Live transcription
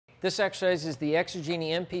This exercise is the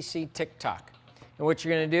Exer-Genie MP6-TickTock. And what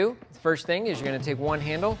you're going to do, the first thing is you're going to take one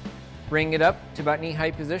handle, bring it up to about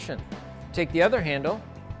knee-height position. Take the other handle,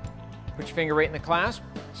 put your finger right in the clasp,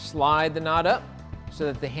 slide the knot up so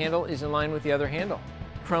that the handle is in line with the other handle.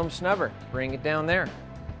 Chrome snubber, bring it down there.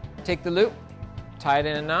 Take the loop, tie it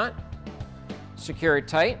in a knot, secure it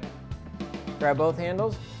tight, grab both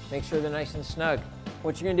handles, make sure they're nice and snug.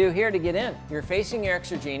 What you're going to do here to get in, you're facing your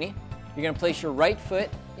Exer-Genie. You're going to place your right foot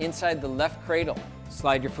inside the left cradle.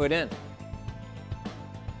 Slide your foot in.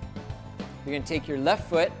 You're going to take your left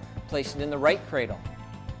foot, place it in the right cradle.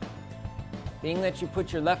 Being that you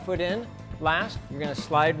put your left foot in last, you're going to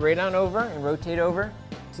slide right on over and rotate over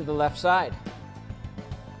to the left side.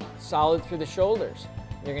 Solid through the shoulders.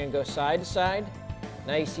 You're going to go side to side,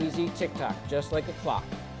 nice easy tick-tock, just like a clock.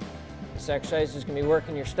 This exercise is going to be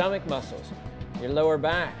working your stomach muscles, your lower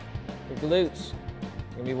back, your glutes.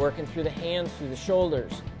 You're going to be working through the hands, through the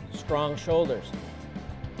shoulders, strong shoulders.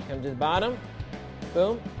 Come to the bottom,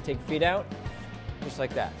 boom, take your feet out, just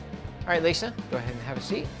like that. All right, Lisa, go ahead and have a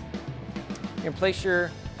seat. You're going to place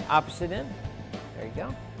your opposite in. There you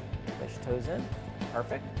go. Place your toes in.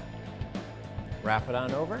 Perfect. Wrap it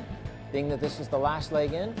on over. Being that this is the last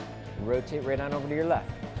leg in, rotate right on over to your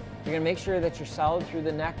left. You're going to make sure that you're solid through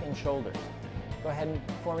the neck and shoulders. Go ahead and,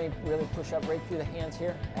 for me, really push up right through the hands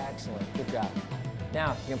here. Excellent. Good job.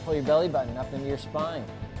 Now, you're going to pull your belly button up into your spine.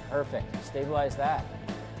 Perfect. Stabilize that.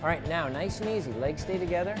 All right, now, nice and easy. Legs stay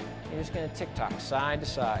together. You're just going to tick-tock side to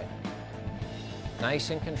side. Nice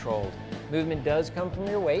and controlled. Movement does come from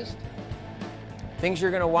your waist. Things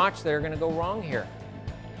you're going to watch that are going to go wrong here.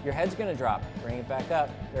 Your head's going to drop. Bring it back up.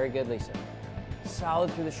 Very good, Lisa. Solid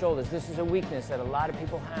through the shoulders. This is a weakness that a lot of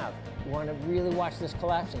people have. You want to really watch this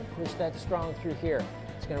collapsing. Push that strong through here.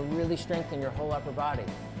 It's going to really strengthen your whole upper body.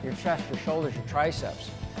 Your chest, your shoulders, your triceps.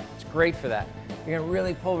 It's great for that. You're going to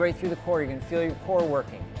really pull right through the core. You're going to feel your core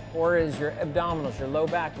working. Core is your abdominals, your low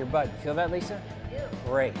back, your butt. You feel that, Lisa? I do.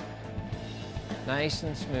 Great. Nice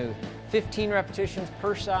and smooth. 15 repetitions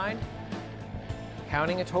per side.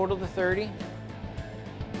 Counting a total to 30.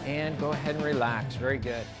 And go ahead and relax. Very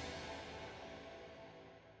good.